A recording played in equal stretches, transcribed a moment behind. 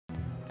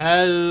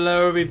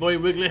Hello everybody,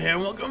 Wiggler here, and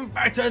welcome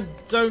back to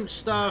Don't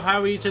Starve. How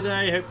are you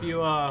today? Hope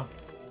you're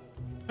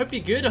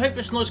good. I hope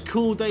it's a nice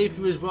cool day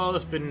for you as well.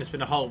 It's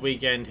been a hot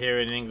weekend here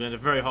in England, a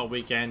very hot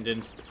weekend,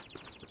 and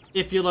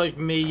if you're like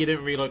me, you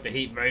don't really like the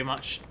heat very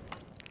much.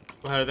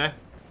 Well, hello there.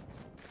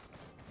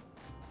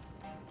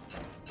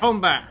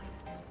 Combat.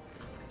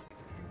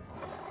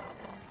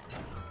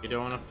 You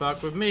don't want to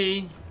fuck with me.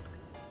 You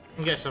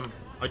can get some.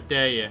 I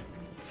dare you.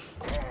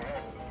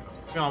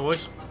 Come on,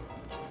 boys.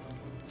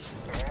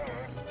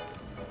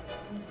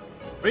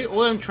 Right,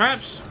 all them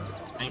traps.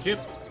 Thank you.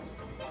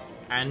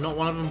 And not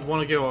one of them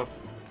want to go off.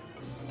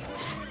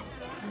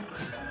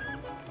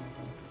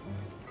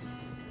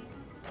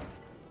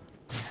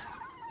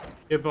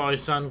 Goodbye,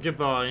 son.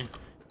 Goodbye.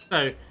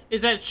 So,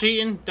 is that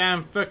cheating?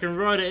 Damn fucking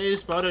right it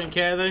is, but I don't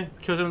care though.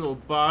 Kill them little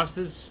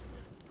bastards.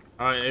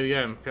 Alright, there we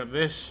go. Pick up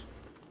this.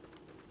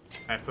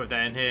 Alright, put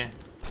that in here.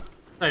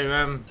 So,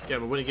 yeah,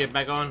 but when it get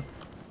back on.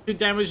 2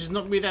 damage is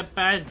not going to be that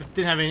bad. If it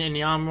didn't have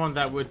any armor on,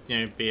 that would, you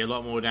know, be a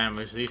lot more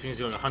damage. These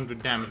things are like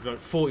 100 damage, but like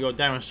 40 odd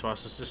damage to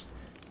us. It's just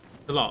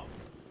a lot.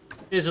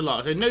 It is a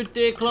lot. So no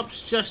deer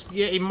clubs just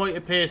yet. It might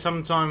appear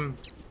sometime,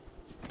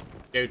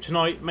 you know,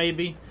 tonight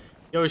maybe.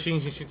 He always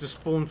seems to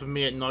spawn for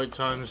me at night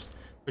times.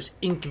 It's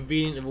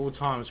inconvenient of all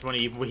times when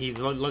he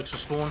likes to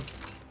spawn.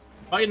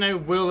 But you know,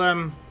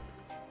 we'll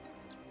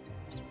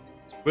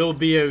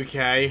be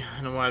okay. I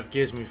don't know what I've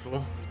gives me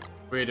for.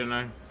 Really don't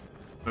know. I'm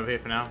over here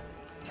for now.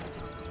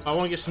 I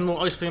want to get some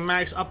more ice flame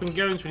mags up and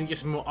going so we can get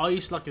some more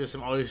ice. Luckily there's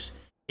some ice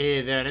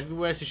here, there and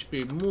everywhere, so it should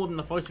be more than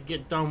enough ice to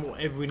get done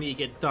whatever we need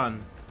to get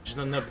done. Just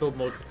another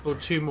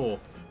build 2 more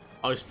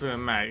ice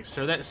flame mags.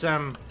 So let's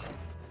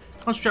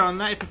concentrate on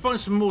that. If we find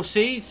some more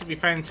seeds, it'd be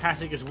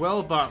fantastic as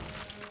well, but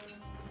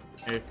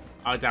you know,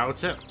 I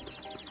doubt it.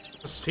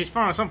 He's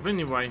firing something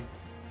anyway.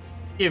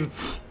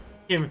 He's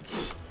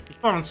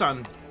firing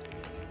something.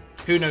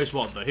 Who knows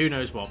what though, who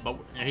knows what, but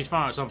you know, he's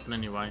firing something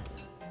anyway.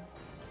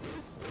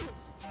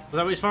 Was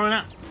that what he's firing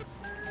at?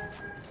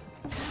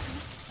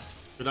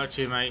 Good luck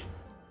to you, mate.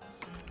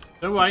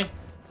 Don't worry.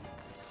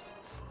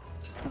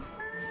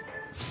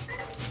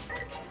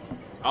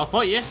 I'll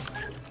fight you.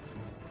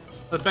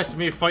 The best of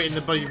me fighting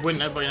the bloody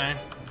winter, but you know,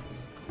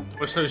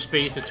 with slow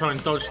speed to try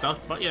and dodge stuff,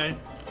 but you know,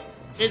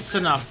 it's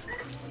enough.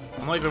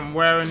 I'm not even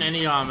wearing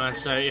any armor,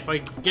 so if I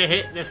get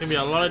hit, there's gonna be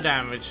a lot of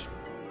damage.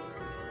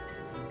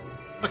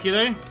 Lucky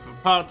though, I'm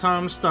a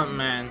part-time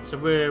stuntman, so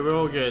we're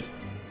all good.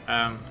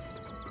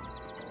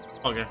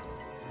 Okay. I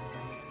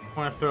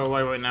want to throw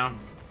away right now.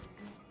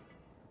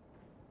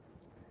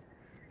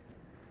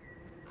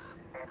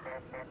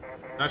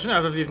 I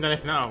shouldn't have even done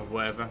anything out or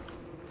whatever.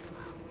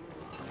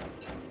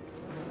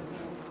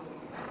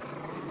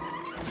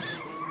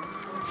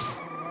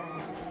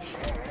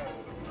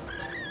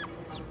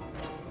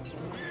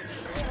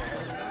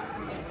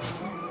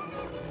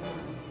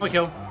 My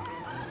kill.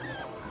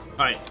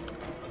 Alright.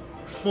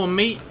 More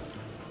meat.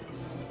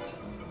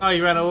 Oh,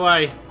 you ran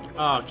away.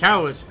 Oh,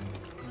 coward.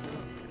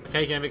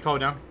 Okay, getting a bit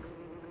cold now.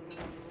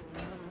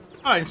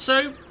 Alright,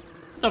 so,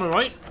 done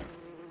alright.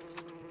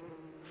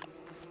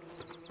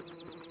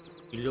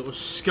 You little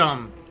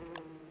scum.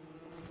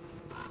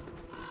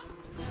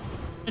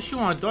 Unless you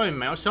want to die,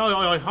 mate, so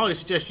I highly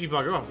suggest you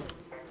bugger off.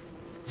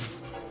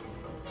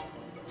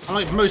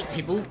 Unlike most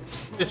people,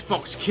 this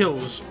fox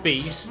kills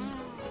bees.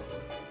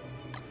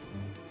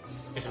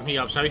 Get some heat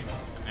up, sorry.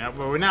 Yeah,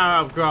 well, we're now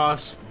out of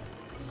grass.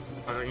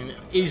 I can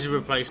easily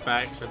replace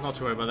back, so not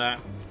to worry about that.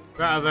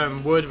 We're out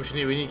of wood, which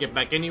we need to get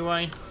back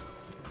anyway.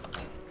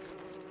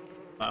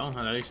 Oh,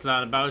 hello, he's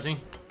loud about, is he?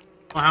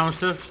 My hound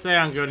stuff, stay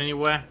on going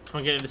anywhere. Try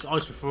and get this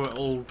ice before it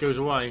all goes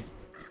away.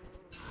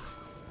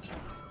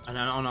 And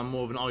then on a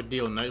more of an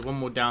ideal note, one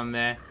more down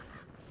there.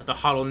 At the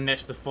huddle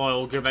next to the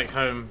fire, go back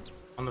home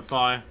on the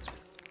fire.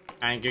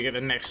 And go get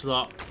the next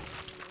lot,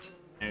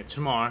 you know,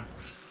 tomorrow.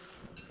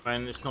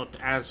 When it's not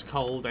as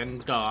cold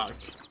and dark.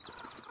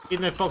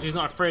 Even though Foxy's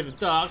not afraid of the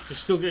dark, he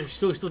still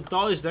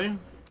dies though.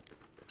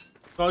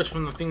 Dies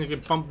from the thing that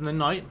get bumped in the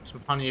night.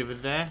 Some honey over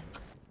there.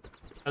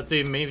 That'll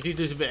do me, but you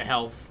lose a bit of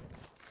health.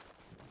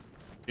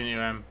 You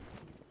know,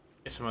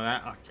 get some of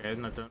that. Okay,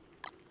 no, don't.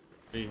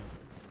 I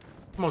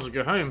might as well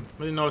go home.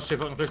 I didn't know I was so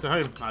fucking close to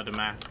home. I don't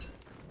matter.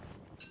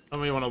 I don't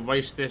really want to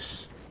waste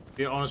this, to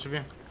be honest with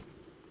you.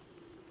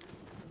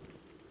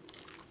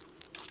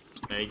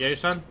 There you go,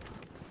 son.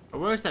 Oh,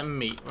 where's that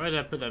meat? Where did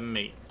I put that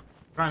meat?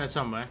 Around there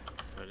somewhere.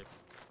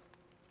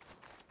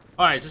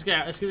 Alright, let's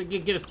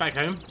get us back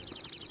home.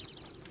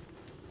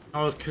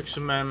 I'll cook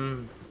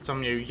some you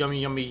know,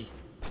 yummy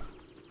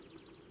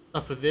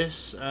stuff with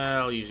this.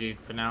 I'll use you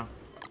for now.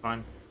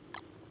 Fine.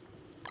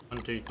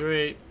 1, 2,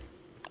 3.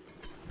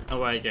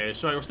 Away it goes.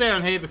 So we'll stay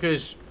down here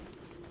because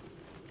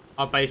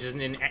our base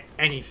isn't in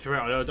any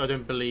threat. I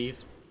don't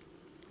believe.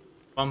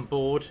 I'm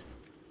bored.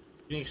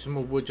 We need some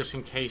more wood just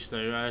in case though.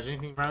 Is there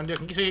anything around here?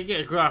 I can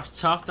get a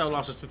grass tuft. That'll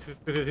last us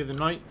through the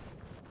night.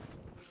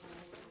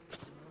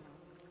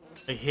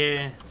 I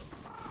hear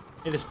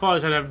the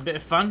spiders had a bit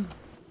of fun.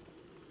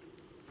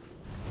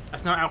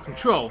 That's now out of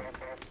control.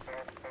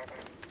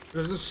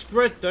 Doesn't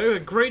spread though. A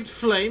great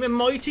flame, a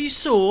mighty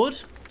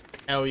sword.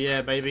 Hell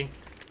yeah, baby.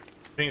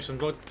 Drinking some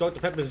Dr.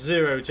 Pepper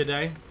Zero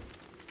today.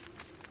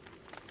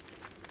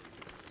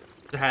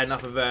 I had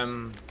enough of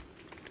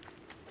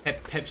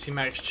Pepsi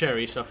Max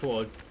Cherry, so I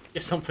thought I'd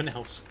get something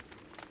else.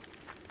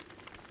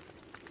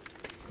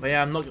 But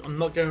yeah, I'm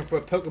not going for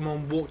a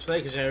Pokemon walk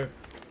today because you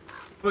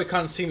probably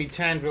can't see me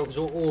tan because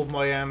all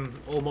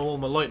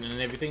my lightning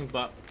and everything.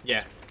 But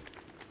yeah,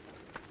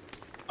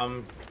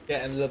 I'm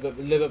getting a little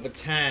bit of a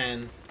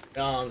tan.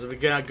 I've been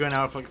going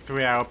out for like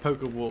 3-hour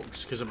poker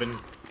walks because I've been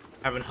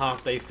having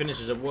half-day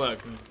finishes at work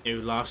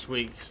last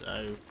week.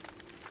 So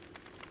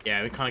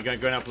yeah, we're kind of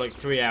going out for like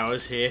 3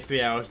 hours here,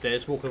 3 hours there,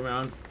 just walking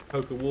around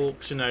poker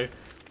walks.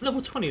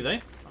 Level 20 though.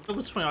 I'm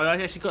level 20. I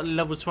actually got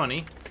level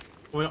 20.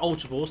 We're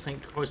Ultra Balls,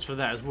 thank Christ for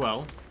that as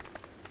well.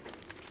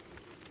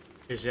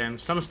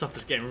 Because some stuff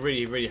is getting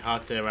really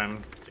hard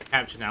to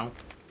capture now.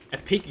 A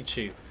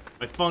Pikachu.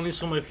 I finally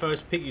saw my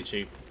first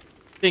Pikachu.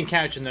 Didn't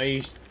catch him though.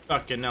 He's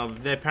fucking no.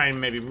 They're apparently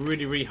maybe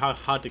really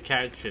hard to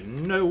capture.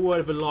 No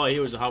word of a lie. He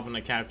was a hard one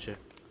to capture.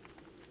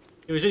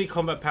 He was only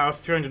combat power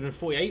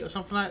 348 or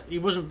something like that. He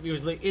wasn't. He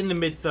was like in the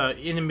mid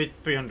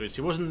 300s.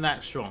 He wasn't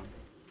that strong.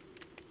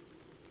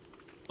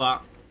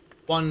 But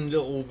one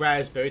little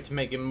raspberry to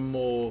make him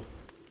more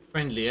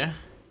friendlier,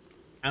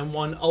 and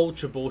one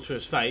Ultra Ball to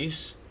his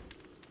face.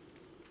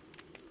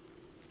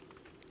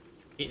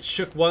 It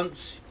shook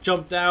once,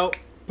 jumped out,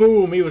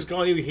 boom! He was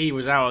gone. He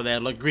was out of there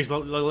like grease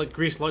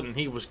lightning.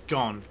 He was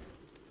gone.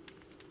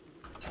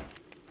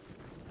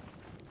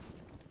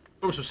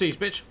 Throw some seeds,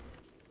 bitch.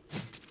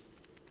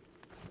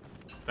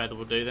 Feather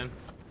will do then.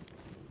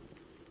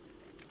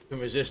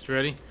 Couldn't resist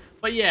really.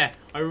 But yeah,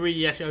 I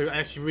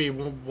actually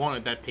really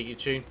wanted that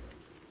Pikachu.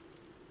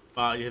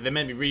 But yeah, they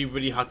may be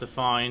really hard to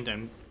find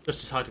and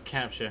just as hard to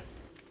capture.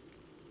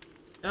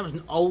 That was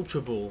an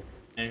Ultra Ball.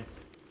 Yeah.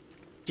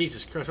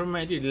 Jesus Christ, what am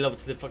I do? Level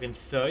to the fucking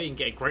 30 and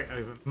get a great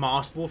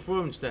Master Ball for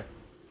him just to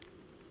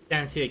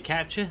guarantee a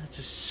capture? That's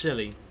just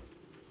silly.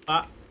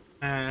 But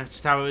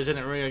just how it is,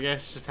 isn't it? Really, I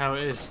guess just how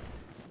it is.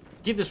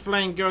 Give this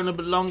flame going a little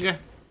bit longer.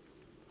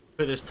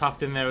 Put this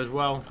tuft in there as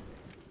well.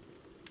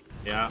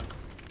 Yeah.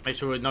 Make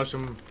sure it's nice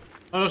and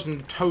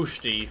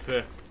toasty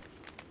for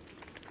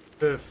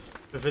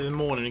the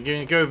morning. I'm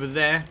going to go over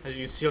there, as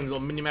you can see on the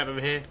little mini map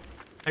over here.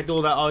 Collect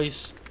all that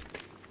ice.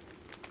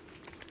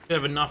 We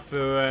have enough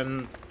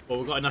for well,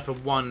 we've got enough for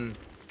one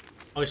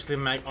ice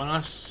slim mag on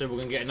us, so we're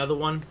going to get another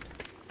one. And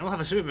we'll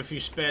have a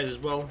few spares as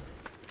well.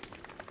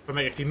 We'll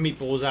make a few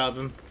meatballs out of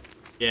them.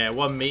 Yeah,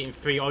 1 meat and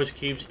 3 ice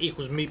cubes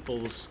equals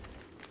meatballs.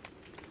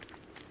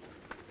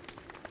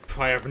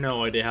 I have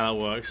no idea how that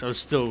works. I'm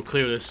still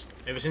clueless.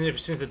 Ever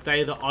since the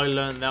day that I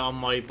learned that on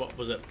my, what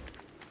was it,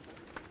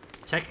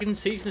 second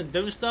season of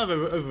Don't Starve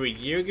over a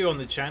year ago on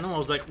the channel, I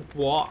was like,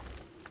 what?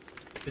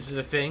 This is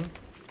a thing?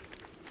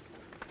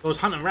 I was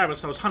hunting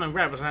rabbits, and I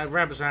had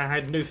rabbits and I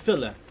had no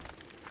filler.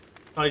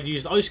 I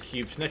used ice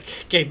cubes and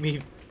that gave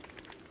me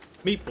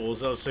meatballs.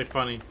 That was so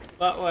funny.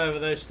 But whatever,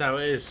 that's how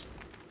it is.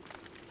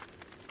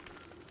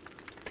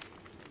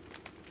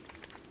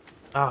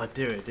 Oh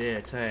dear,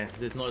 I tell you,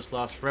 these nights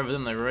last forever,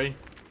 didn't they, really?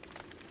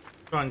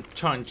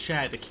 Try and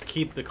chat to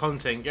keep the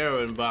content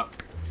going, but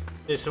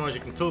there's so much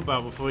you can talk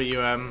about before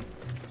you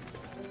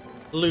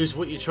lose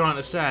what you're trying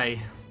to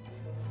say.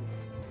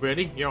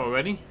 Ready? You're all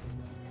ready?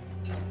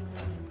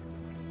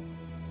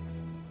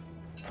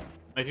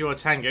 If you're a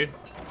tango,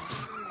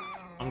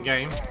 I'm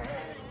game.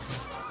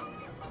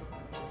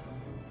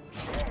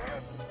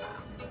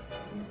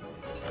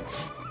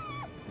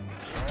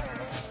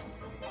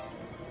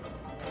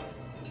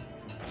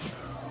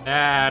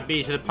 Beat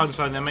you to the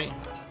punchline there, mate.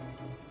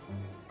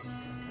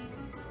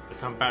 I'll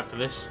come back for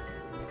this.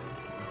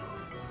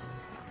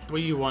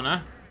 What you want, huh?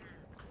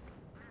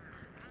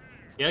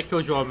 Yeah, I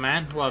killed your old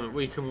man. What,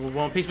 we could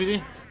one piece with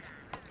you?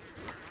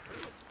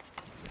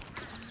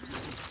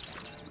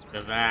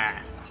 Look at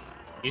that.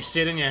 You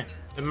see it, didn't you?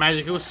 The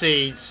magical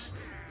seeds.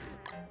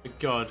 Good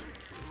God.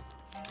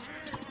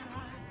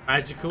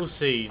 Magical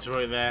seeds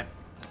right there.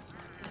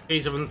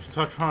 These I've been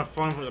trying to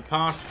find for the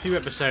past few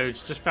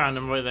episodes. Just found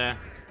them right there.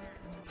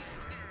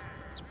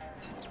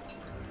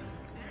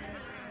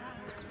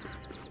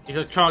 He's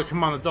like trying to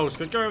command the dogs.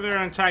 Go over there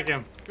and attack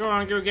him. Go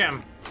on, go get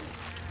him.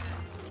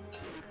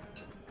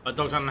 But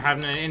dogs aren't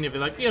having any of it.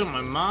 Like, you're not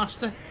my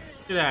master.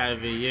 Get out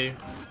of here, you.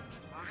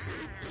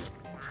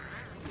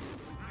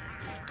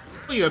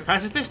 Are you a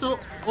pacifist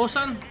or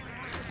something?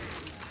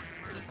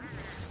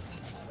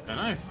 I don't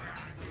know.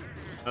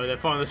 Oh, they're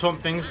fighting the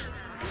swamp things.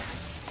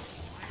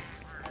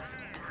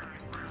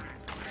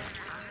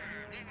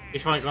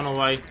 He's finally gone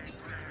away.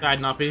 Bad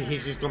enough.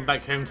 He's just gone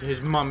back home to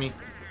his mummy.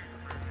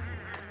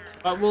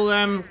 But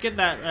we'll get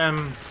that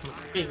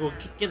we'll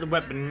get the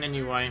weapon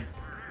anyway.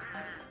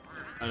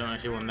 I don't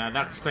actually want that.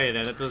 That can stay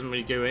there. That doesn't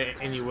really go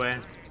anywhere.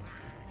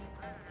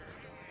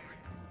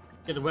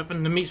 Get the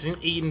weapon. The meat's been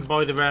eaten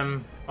by the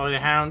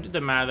hound. It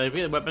doesn't matter though.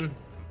 Get the weapon.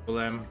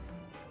 We'll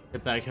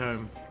get back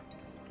home.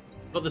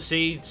 Got the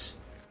seeds.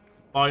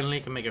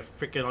 Finally can make a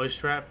freaking ice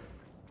trap.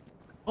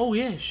 Oh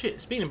yeah,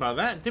 shit. Speaking about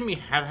that, didn't we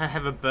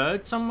have a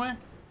bird somewhere?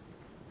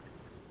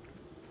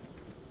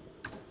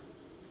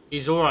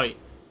 He's alright.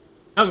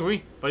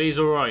 Hungry, but he's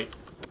alright.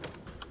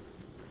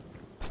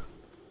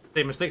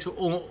 The mistakes were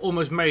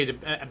almost made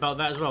about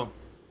that as well.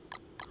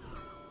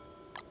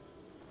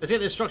 Let's get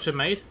this structure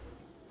made.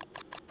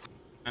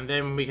 And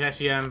then we can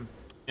actually, you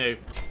know...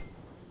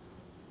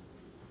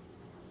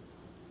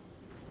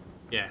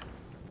 Yeah.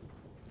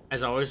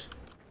 As always.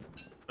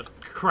 But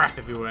crap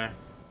everywhere.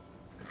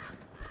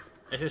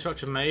 Let's get the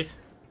structure made.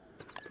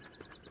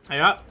 There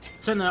you are.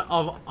 Center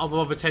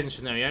of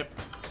attention, there we go.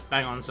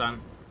 Bang on,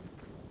 son.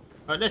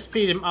 Right, let's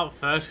feed him up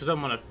first, because I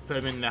don't want to put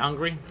him in there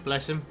hungry.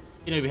 Bless him.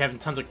 You know we're having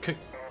tons of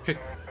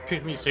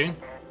cooked meat soon.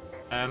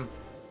 I've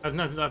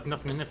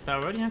nothing in there for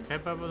that already. Okay,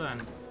 but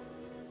then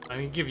I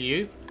can give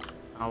you.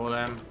 I will.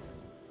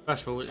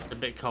 First of all, it's a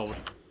bit cold.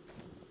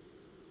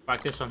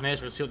 Back this on here,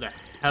 so we can see what the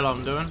hell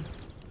I'm doing.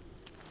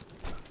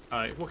 All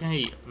right, what can he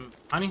eat?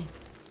 Honey.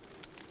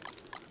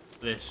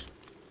 This.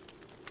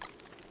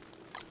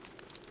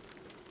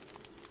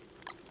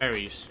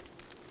 Berries.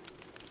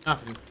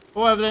 Nothing.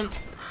 Whatever then.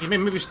 He may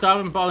be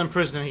starving, but I'll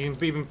imprison him. He can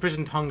be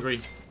imprisoned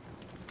hungry.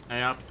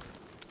 Yep.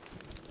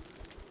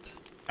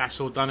 That's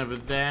all done over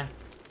there.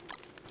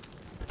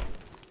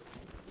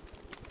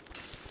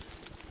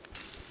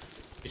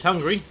 He's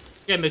hungry.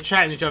 Getting to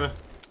chatting each other.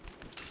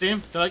 See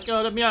him? They're like,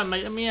 oh, let me out,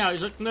 mate. Let me out.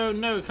 He's like, no,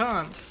 no, I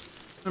can't.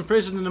 I'm in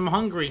prison and I'm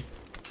hungry.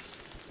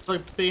 It's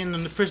like being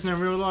in the prison in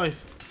real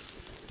life.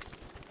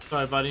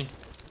 Sorry, buddy.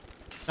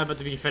 I'm about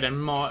to be fed a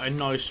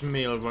nice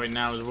meal right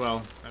now as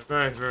well. A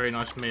very, very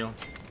nice meal.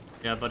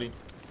 Yeah, buddy.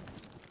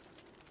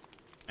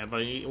 Yeah,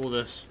 buddy, eat all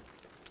this.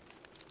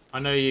 I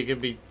know you're gonna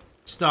be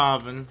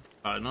starving,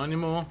 but not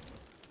anymore.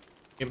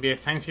 It's gonna be a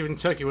Thanksgiving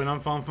turkey when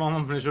I'm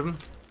finished with them.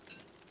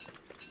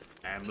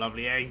 And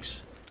lovely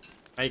eggs.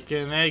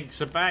 Bacon and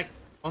eggs are back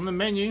on the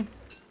menu.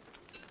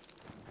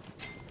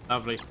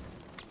 Lovely.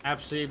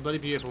 Absolutely bloody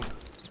beautiful.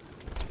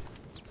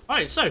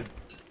 Alright, so we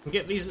can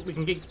get these. We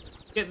can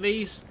get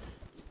these.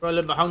 We're a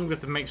little bit hungry. We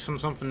have to make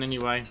something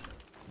anyway.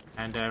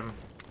 And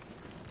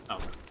oh,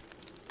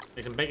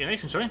 make some bacon and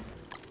eggs. Sorry.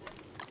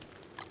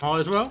 Might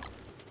as well.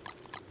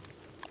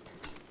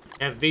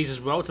 Have these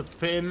as well to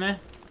put in there.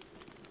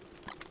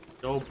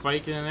 All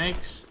bacon and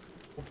eggs.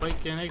 All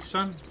bacon and eggs,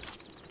 son.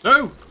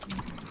 No!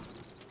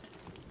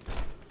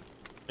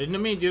 I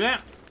didn't mean to do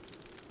that.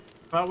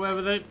 But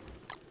whatever though.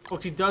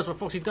 Foxy does what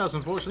Foxy does,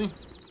 unfortunately.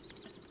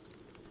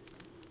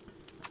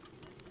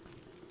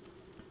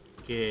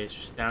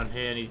 Gears down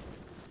here. I need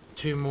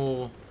 2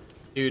 more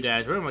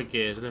doodads. Where are my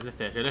gears? I left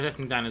there. So I left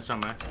them down in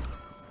somewhere.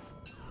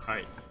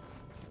 Alright.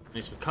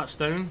 Need some cut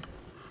stone.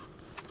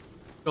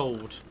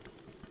 Gold.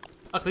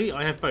 Luckily,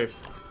 I have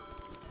both.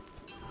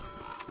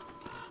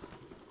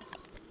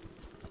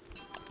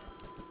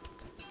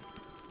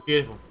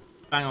 Beautiful.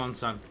 Bang on,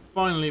 son.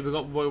 Finally, we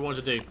got what we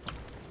wanted to do.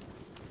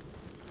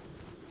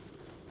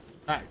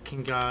 That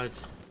can guard.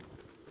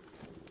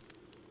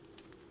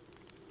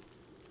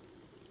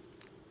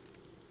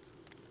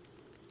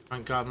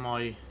 And guard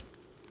my.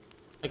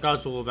 That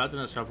guards all of that,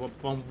 didn't it? So I've got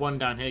one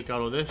down here,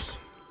 guard all this.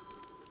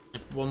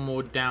 And one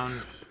more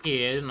down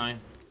here, didn't I?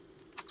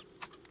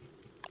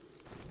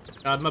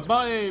 Guard my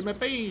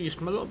bees,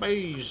 my little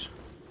bees.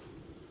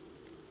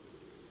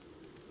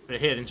 Put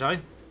it here, didn't I?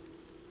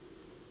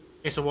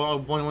 Guess I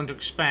want to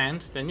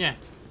expand, then yeah.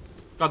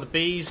 Got the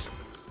bees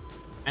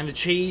and the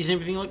cheese and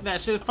everything like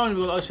that. So finally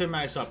we got the ice thing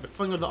max up. The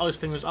finally got the ice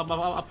thing was up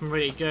and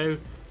ready to go.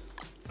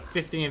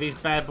 15 of these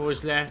bad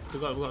boys left.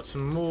 We've got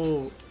some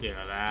more. Yeah,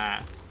 like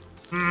that.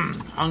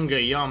 Hunger,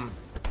 yum.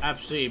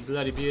 Absolutely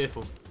bloody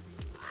beautiful.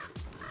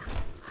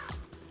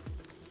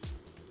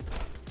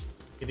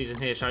 Get these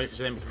in here, sorry, because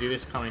then we can do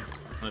this coming.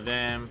 One of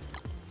them,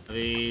 one of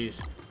these,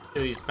 2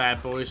 of these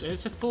bad boys. And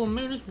it's a full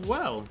moon as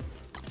well.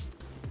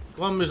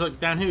 One was like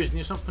down here, isn't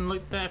it? Something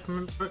like that, if I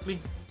remember correctly.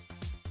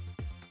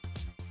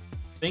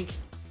 I think.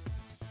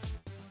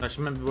 I just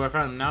remember where I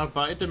found them now,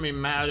 but it doesn't really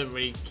matter. I don't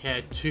really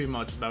care too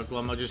much about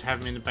Glom. I just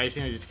have him in the base,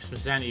 you know, just get some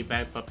sanity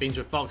back. But being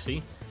with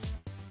Foxy,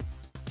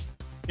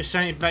 get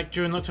sanity back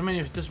during nighttime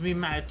anyway. It doesn't really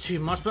matter too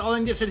much. But I'll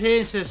end the episode here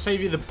instead of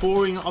save you the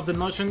boring of the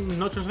nighttime.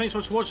 Thanks so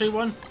much for watching,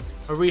 everyone.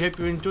 I really hope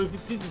you enjoyed.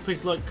 If you did,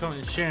 please like,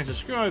 comment, share, and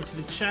subscribe to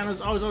the channel.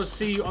 As always, I'll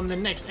see you on the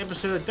next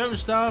episode of Don't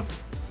Starve.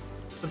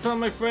 Until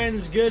my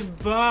friends,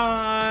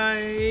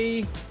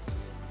 goodbye.